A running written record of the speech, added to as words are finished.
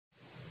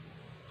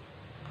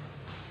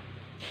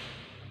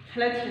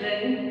Hello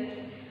children,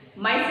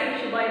 myself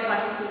Shubha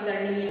Patil.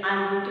 I am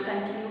going to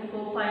continue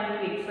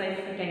 4.2 exercise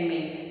second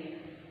main.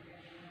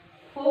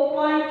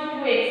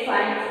 4.2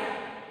 exercise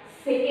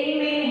second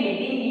main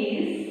heading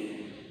is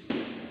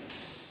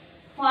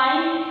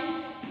find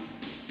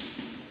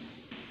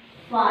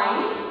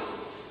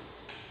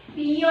P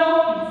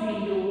of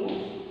 0,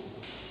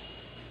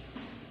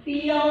 P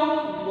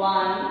of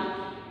 1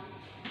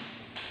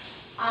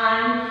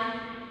 and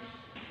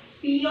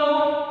P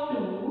of 2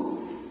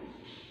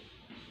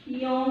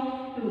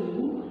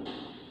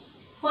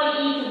 for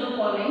each of the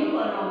following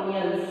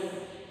polynomials.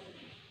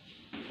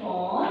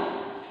 For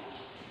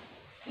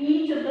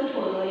each of the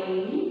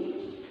following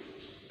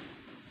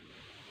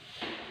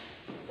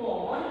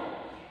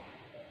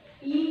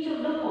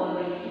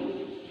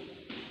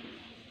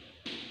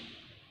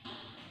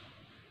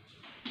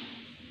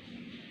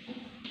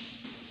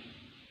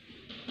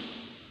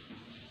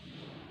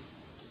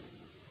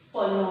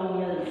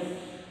polynomials.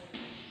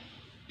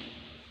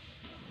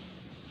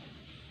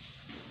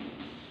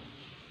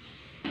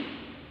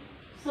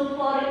 So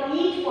for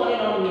each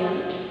polynomial,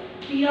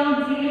 P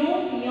of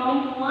 0, P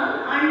of 1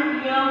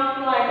 and P of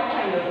 2 I have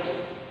find out.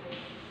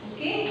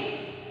 Okay.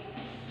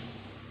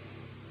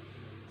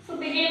 So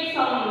we get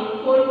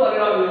some 4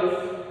 polynomials.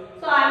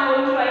 So I am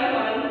going to write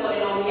one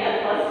polynomial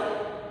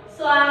first.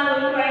 So I am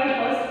going to write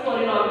first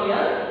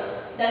polynomial,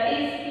 that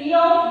is P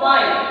of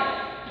y.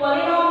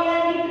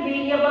 Polynomial with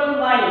variable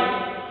y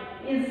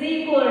is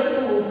equal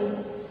to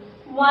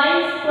y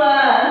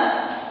square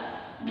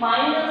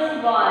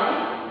minus y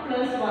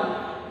plus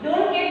 1.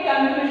 Don't get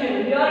confusion.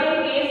 Here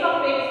in case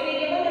of x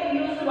variable, they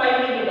use y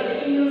variable. They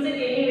can use it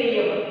any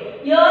variable.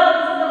 Here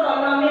this is the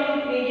polynomial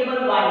with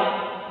variable y.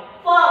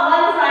 For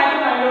one side to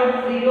find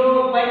out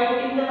 0 by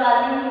putting the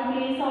value in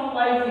place of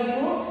y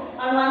 0,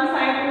 and one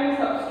side to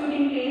substitute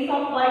in place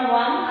of y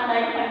 1 and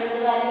I find out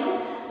the value.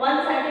 One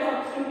side to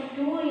substitute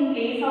 2 in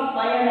place of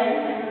y and I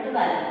find out the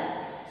value.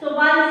 So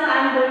once I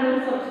am going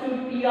to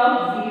substitute P of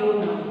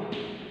 0 now.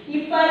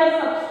 If I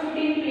substitute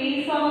in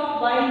place of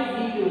y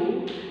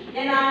 0,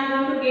 then I am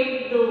going to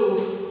get the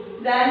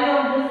value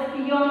of this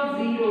P of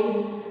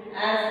 0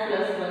 as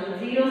plus 1.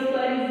 0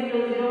 square is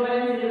 0, 0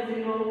 minus 0,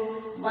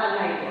 0, 1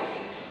 I got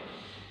it.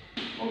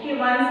 Okay,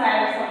 once I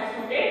have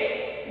substituted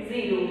 0.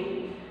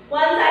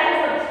 Once I have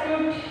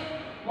substitute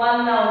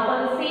 1 now for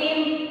the same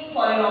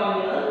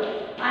polynomial,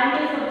 I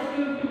will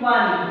substitute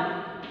 1.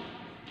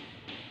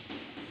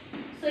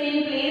 So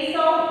in place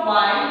of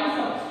y, you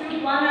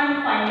substitute 1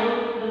 and find out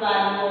the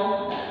value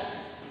of that.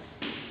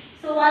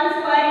 So 1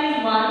 square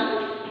is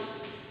 1.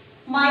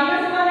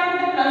 Minus 1 and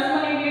the plus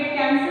 1 you get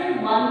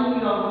cancelled, 1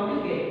 you are going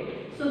to get.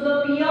 So the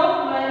P of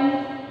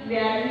 1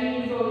 value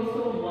is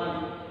also 1.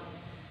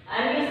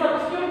 And you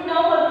substitute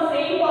now for the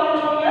same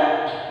polynomial,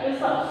 you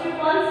substitute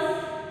once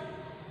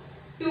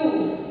 2.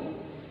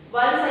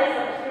 Once I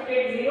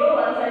substituted 0,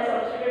 once I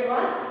substituted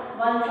 1,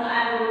 once I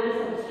am going to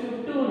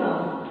substitute 2 now.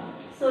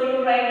 So you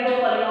write the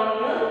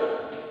polynomial.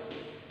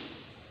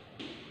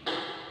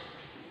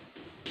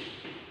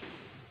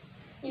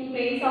 In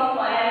place of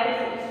y I will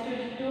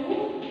substitute 2.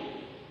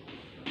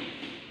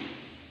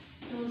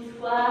 2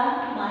 square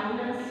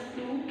minus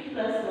 2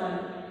 plus 1.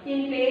 In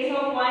place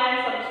of y I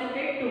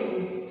substituted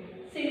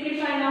 2.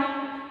 Simplify now.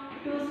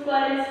 2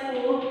 square is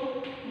 4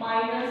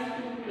 minus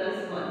 2 plus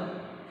 1.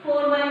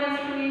 4 minus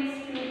 2 is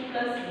 2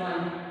 plus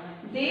 1.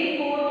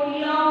 Therefore,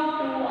 P of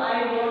 2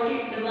 I got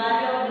it the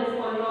value of this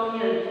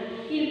polynomial.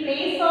 In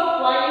place of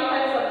y if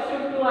I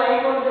substitute 2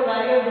 I got the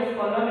value of this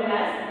polynomial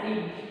as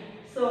 3.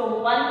 So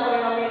one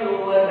polynomial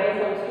over by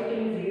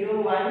substituting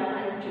 0, 1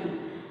 and 2.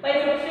 By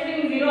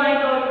substituting 0 I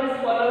got this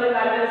polynomial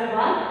value as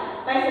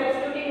 1. By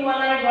substituting 1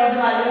 I got the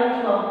value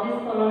of this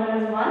polynomial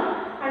as 1.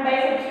 And by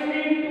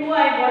substituting 2 I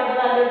got the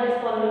value of this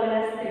polynomial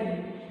as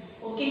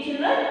 3. Okay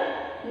children?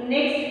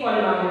 Next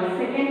polynomial,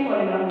 second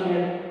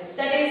polynomial.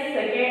 That is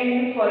second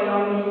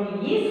polynomial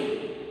is,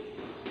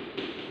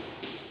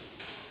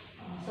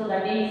 so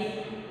that is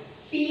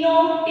P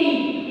of t.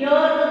 Here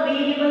the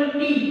variable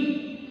t.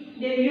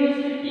 They have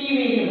used t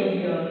variable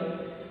here.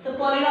 The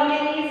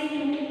polynomial is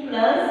 2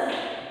 plus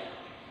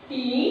t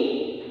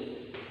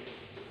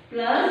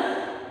plus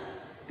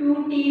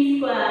 2t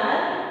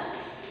square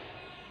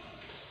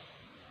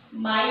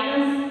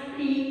minus t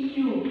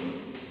cube.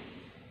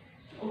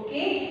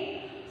 Okay.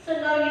 So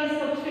now you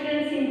substitute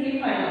and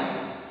simplify now.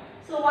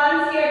 So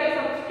once you have to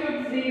substitute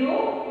 0,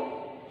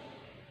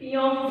 P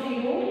of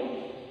 0,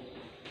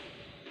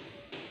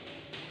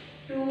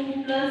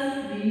 2 plus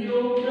 0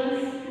 plus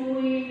 2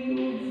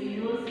 into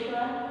 0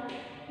 square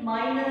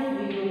minus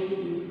 0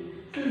 cube.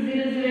 So 0,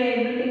 0,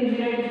 everything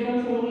 0, it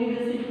becomes only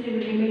this, it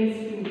remains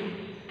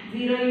 2.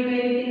 0 into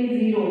anything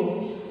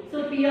 0. So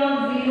P of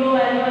 0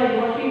 value I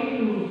got it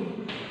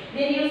 2.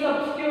 Then you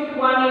substitute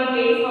 1 in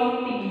place of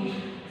t.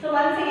 So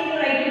once again you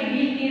write it,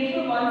 be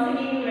careful, once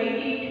again you write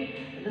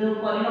it, the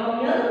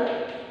polynomial.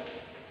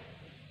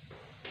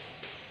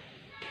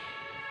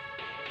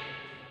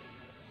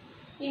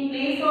 In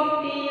place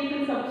of t, if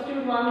you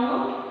substitute 1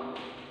 now,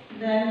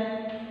 then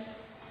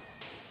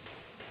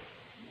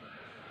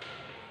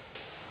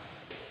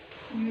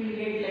You will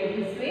get like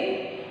this way.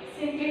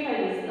 Simplify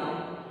this now.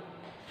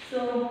 So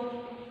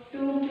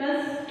 2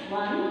 plus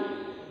 1.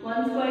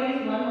 1 square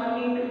is 1.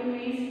 1 into 2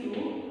 is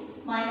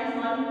 2. Minus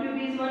 1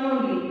 cube is 1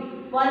 only.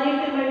 1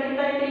 if you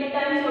multiply 3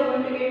 times, you are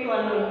going to get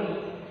 1 only.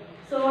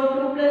 So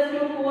 2 plus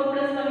 2, 4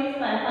 plus 1 is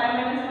 5. 5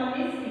 minus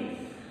 1 is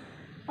 6.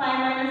 5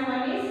 minus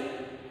 1 is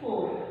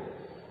 4.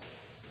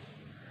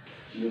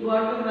 You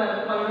got the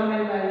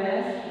polynomial value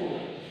as 4.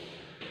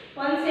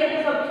 Once you have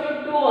to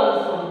substitute 2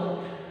 also.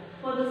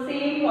 For the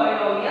same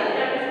polynomial, you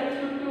have to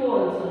substitute 2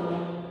 also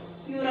now.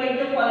 You write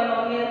the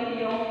polynomial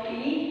p of t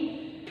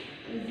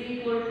is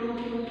equal to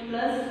 2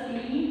 plus t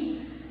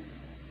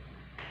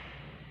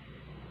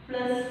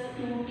plus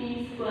 2t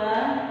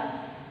square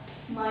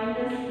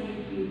minus t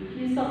cube.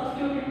 You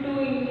substitute 2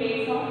 in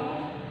place of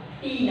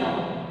t now.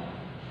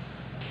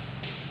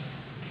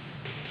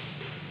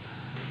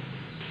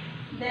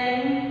 Then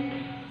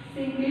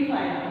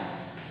simplify now.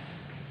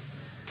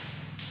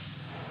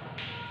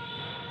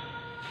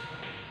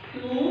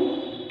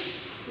 2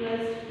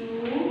 plus 2,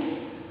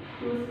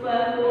 2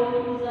 square 4,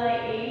 2 are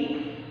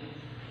 8,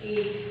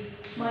 8.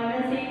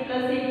 Minus 8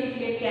 plus 8 will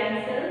get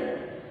cancelled.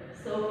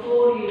 So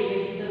 4 you will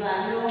get the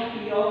value of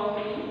p of t.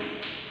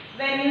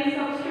 When you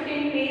substitute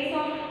in place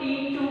of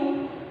t2,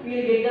 we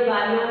will get the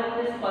value of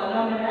this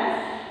polynomial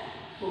as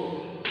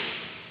 4.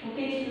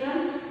 Okay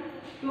children?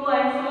 2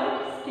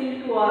 answers, still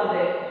 2 are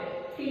there.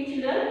 See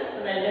children,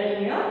 write them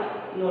in your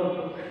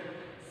notebook.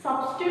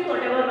 Substitute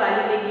whatever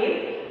value they give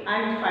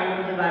and find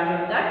out the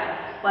value of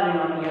that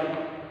polynomial.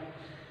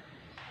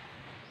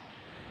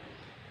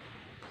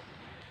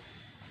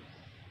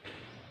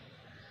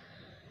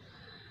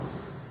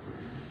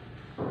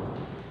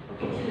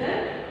 Okay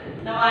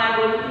children, now I am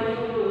going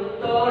to do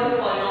third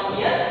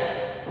polynomial.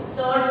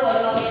 Third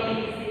polynomial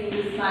is in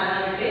this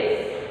manner. It is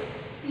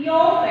p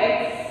of x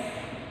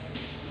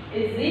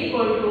is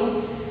equal to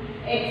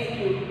x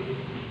cube.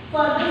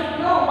 For this,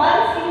 now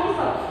once you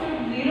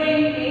substitute 0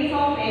 in place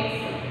of x,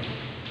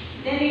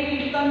 then it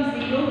will become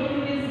 0,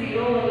 cube is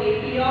 0 only,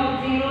 p of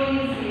 0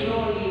 is 0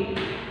 only.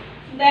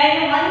 Then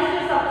once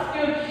you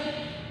substitute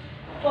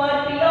for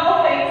p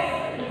of x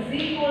is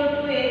equal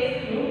to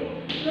x cube,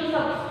 you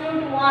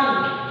substitute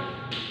 1,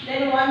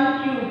 then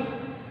 1 cube.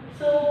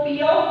 So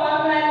p of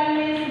 1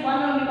 value is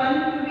 1 only,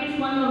 1 cube is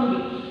 1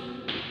 only.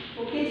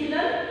 Okay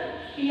children?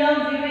 P of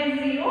 0 is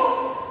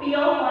 0, p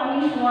of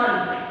 1 is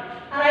 1.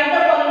 Write the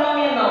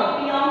polynomial now. P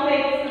of x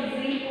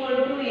is equal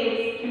to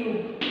x cube.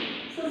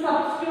 So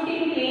substitute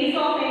in place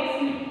of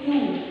x with 2.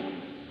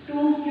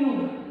 2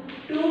 cube.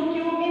 2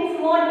 cube means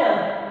what?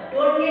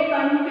 Don't get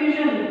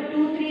confusion. 2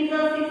 3s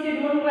are 6. You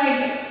don't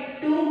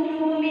write. 2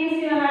 cube means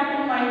you have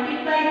to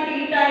multiply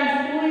 3 times.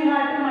 2 you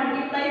have to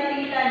multiply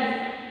 3 times.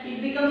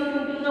 It becomes 2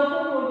 2s are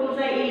 4, 4 2s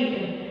are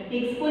 8.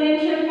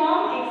 Exponential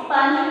form,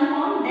 expansion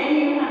form. Then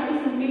you have to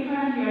simplify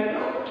and you have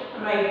to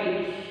write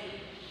it.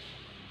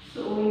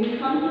 So we will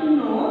come to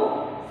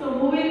know. So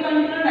who will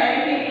consider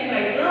directly you can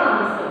write the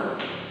answer.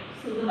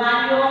 So the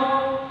value of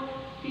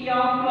p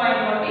of 2 I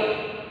got it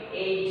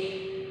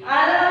 8.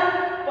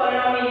 Another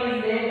polynomial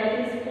is there, that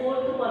is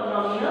fourth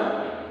polynomial.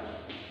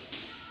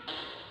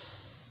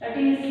 That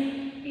is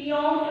p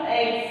of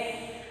x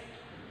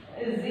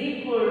is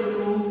equal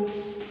to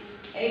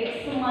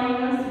x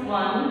minus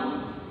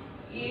 1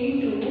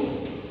 into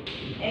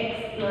x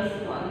plus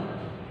 1.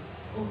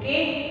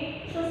 Okay.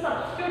 So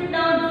substitute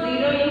down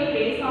 0 in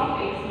place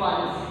of x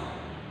once.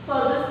 For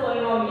this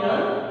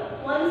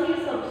polynomial, once you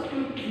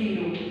substitute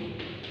 0,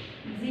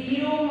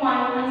 0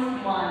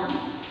 minus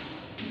 1,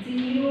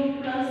 0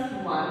 plus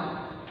 1,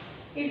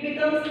 it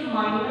becomes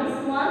minus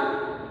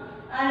 1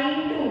 and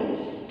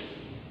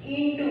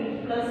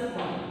into plus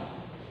 1.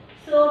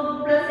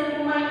 So plus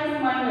into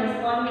minus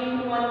minus, 1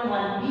 into 1,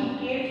 1.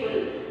 Be careful.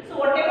 So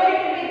whatever it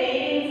will be there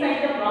inside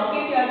the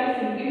bracket, you have to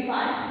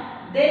simplify.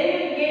 Then you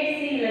will get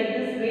C like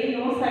this way,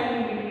 no sign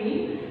in between.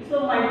 So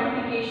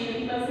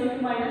multiplication, plus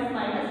into minus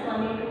minus,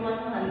 1 into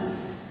 1,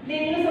 1.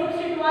 Then you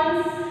substitute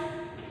once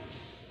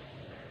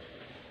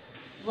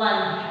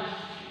 1.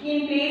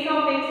 In place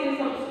of x you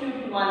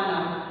substitute 1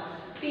 now.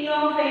 P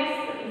of x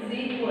is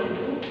equal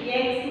to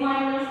x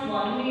minus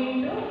 1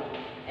 into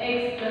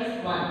x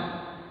plus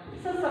 1.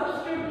 So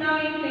substitute now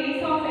in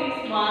place of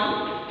x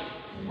 1.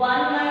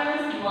 1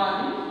 minus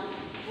 1,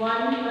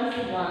 1 plus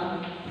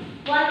 1.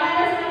 1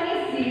 minus 1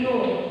 is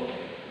 0.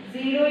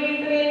 0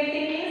 into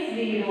anything is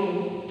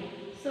 0.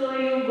 So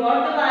you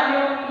got the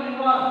value of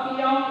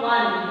p of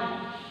 1.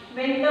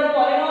 When the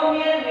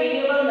polynomial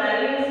variable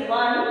value is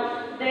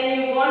 1, then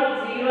you got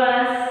 0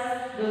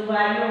 as the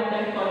value of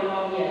that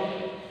polynomial.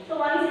 So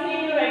once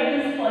again you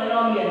write this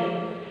polynomial.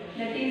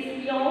 That is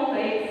p of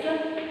x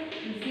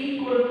is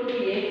equal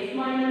to x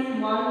minus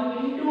 1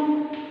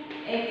 into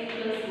x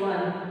plus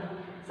 1.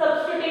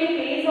 Substitute in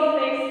place of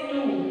x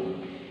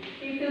 2.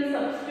 If you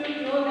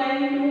substitute no,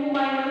 then 2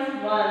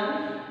 minus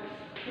 1,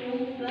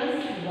 2 plus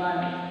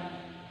 1.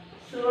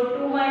 So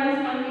 2 minus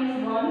 1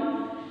 is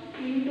 1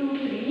 into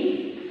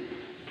 3.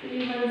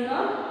 3 ones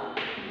are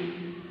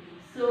 3.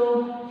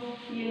 So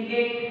you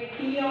get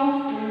p of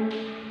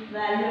 2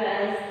 value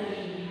as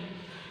 3.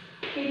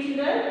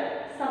 children,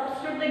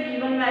 substitute the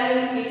given value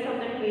in place of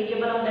that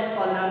variable of that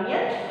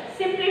polynomial.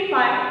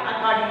 Simplify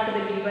according to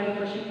the given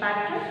question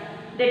pattern.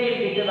 Then you will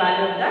get the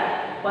value of that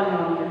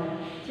polynomial.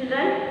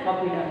 Children,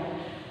 copy down.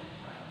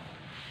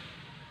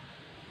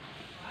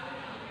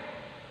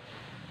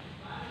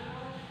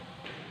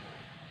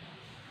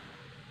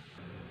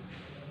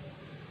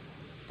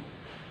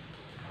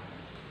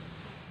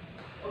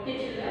 Okay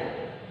children,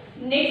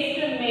 next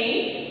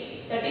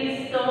main, that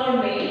is third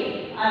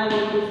main, I am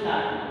going to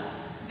start now.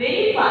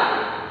 Verify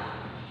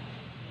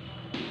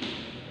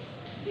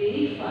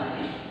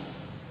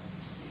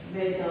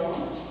whether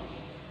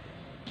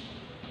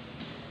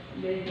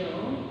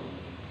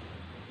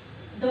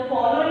the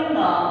following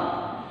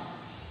are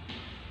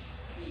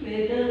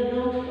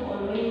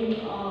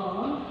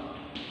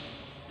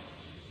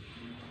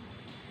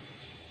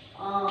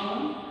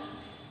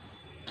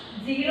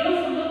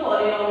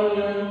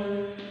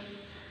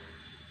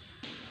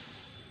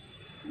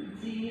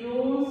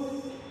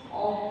zeros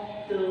of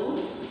the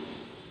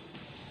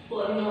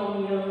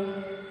polynomial,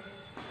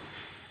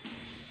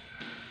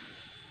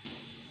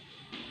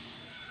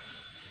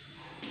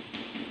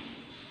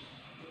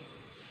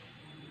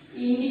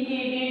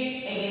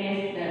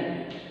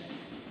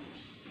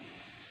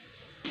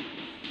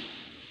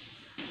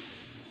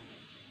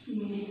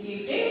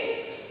 indicated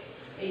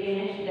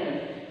against them.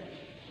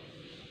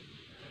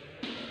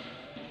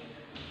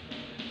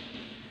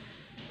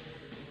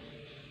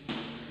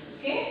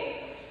 Okay.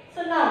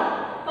 So now,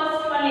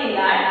 first one in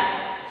that,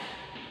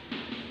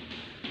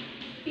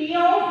 p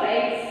of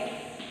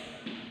x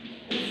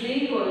is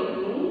equal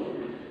to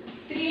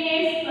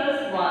 3x plus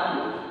 1.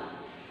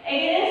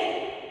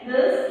 Against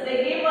this, they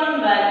give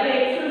one value,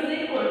 x is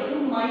equal to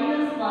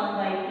minus 1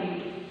 by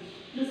 3.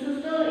 This is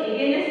the,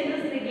 against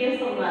this they gave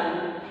some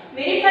value.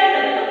 Verify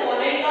whether the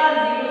following are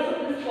zeros of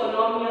this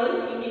polynomial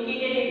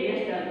indicated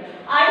against them.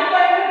 I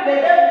find out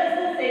whether this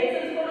is x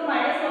is equal to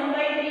minus 1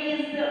 by 3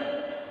 is the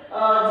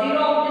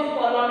zero of this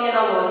polynomial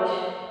or what.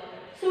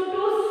 So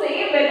to say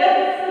whether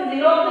this is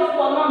zero of this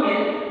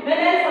polynomial, when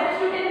I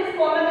substitute in this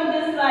polynomial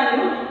this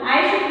value,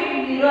 I should get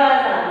 0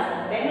 as answer.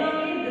 Then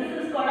only this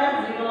is called as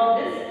zero of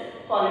this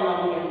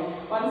polynomial.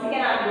 Once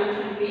again I am going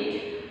to repeat.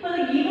 For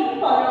the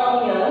given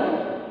polynomial,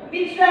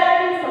 which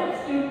value will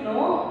substitute? No.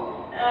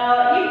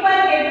 If I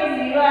get the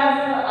 0 as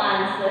the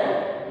answer,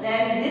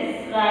 then this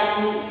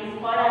value is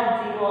called as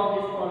 0 of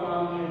this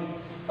polynomial.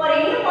 For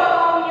any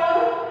polynomial,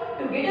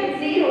 to get a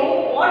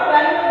 0, what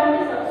value are going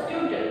to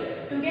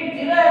substitute? To get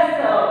 0 as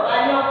the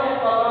value of that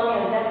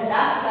polynomial, then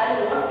that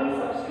value what we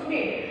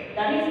substituted,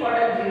 that is called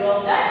as 0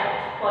 of that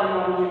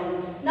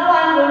polynomial. Now I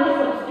am going to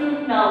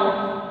substitute now.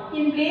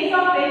 In place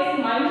of x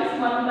minus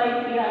 1 by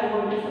 3, I am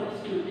going to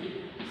substitute.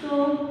 So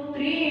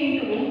 3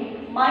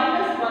 into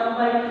minus 1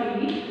 by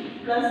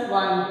 3 plus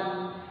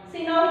 1.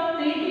 See now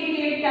 3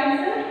 get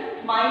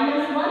cancelled,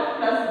 minus 1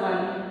 plus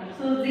 1.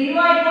 So 0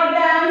 I got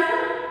the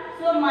answer.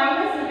 So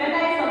minus, when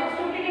I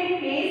substituted in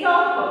place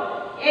of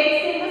x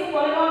in this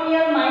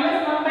polynomial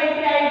minus 1 by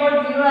 3, I got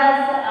 0 as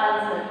the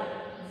answer.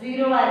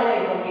 0 value I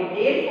got it.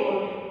 Therefore,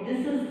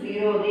 this is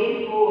 0.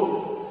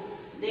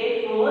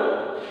 Therefore,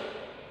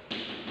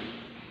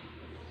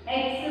 x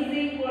is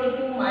equal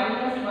to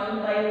minus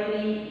 1 by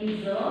 3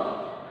 is a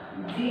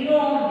 0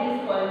 of this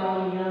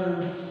polynomial.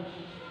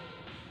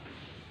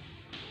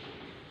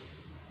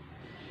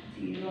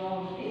 0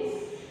 of this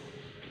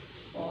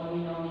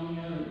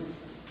polynomial.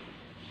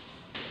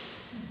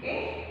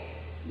 Okay?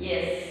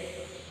 Yes.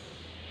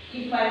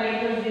 If I get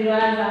the 0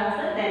 as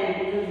answer, then it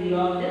is a 0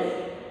 of this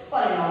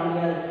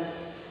polynomial.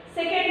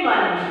 Second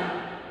one.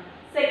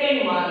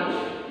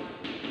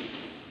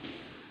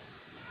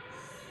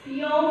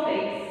 P of x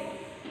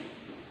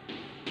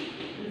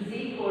is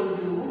equal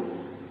to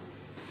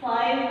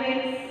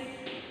 5x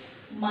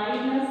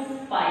minus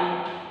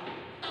 5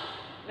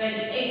 when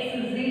x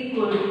is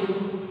equal to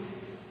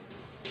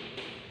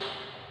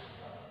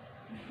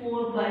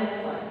 4 by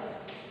 5.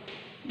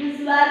 This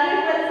value,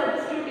 if I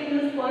substitute in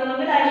this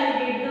polynomial, I should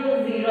get the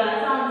 0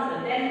 as answer.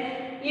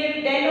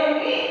 Then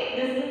only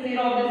this is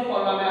 0 of this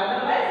polynomial.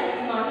 Otherwise, it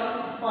is not a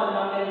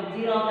polynomial.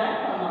 0 of that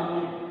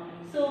polynomial.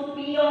 So P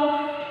of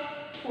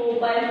 4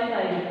 by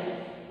 5.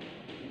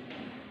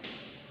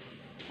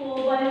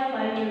 4 by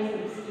 5 you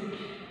substitute.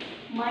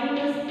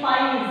 Minus pi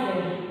is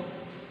there.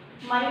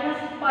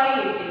 Minus pi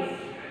it is.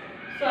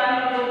 So I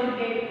am going to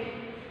get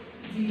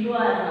 0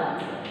 as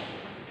answer.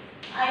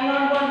 I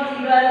not got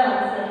 0 as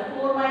answer.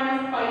 4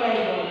 minus pi I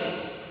got it.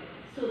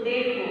 So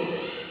therefore,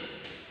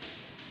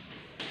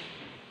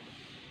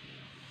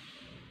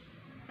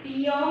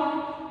 P of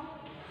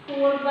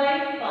 4 by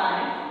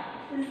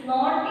 5 is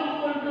not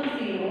equal to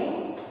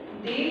 0.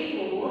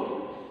 Therefore,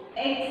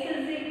 x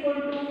is equal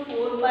to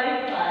 4 by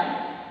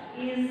 5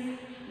 is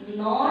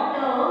not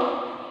a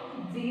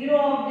 0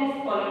 of this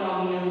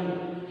polynomial.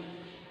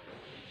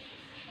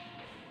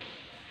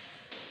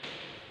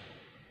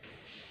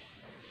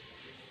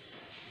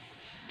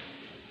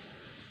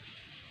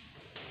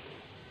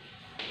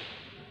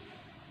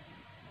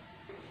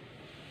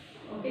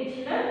 Okay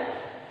children,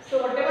 so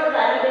whatever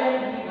value they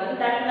have given, polynomial.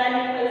 That when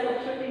if I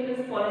substitute in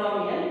this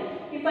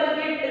polynomial, if I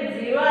get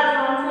 0 as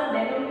answer,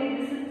 then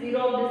only this is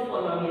 0 of this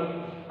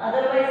polynomial.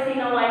 Otherwise, see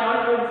now I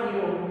not got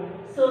 0.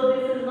 So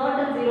this is not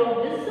the 0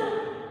 of this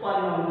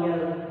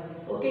polynomial.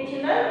 Okay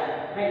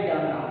children, write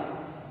down now.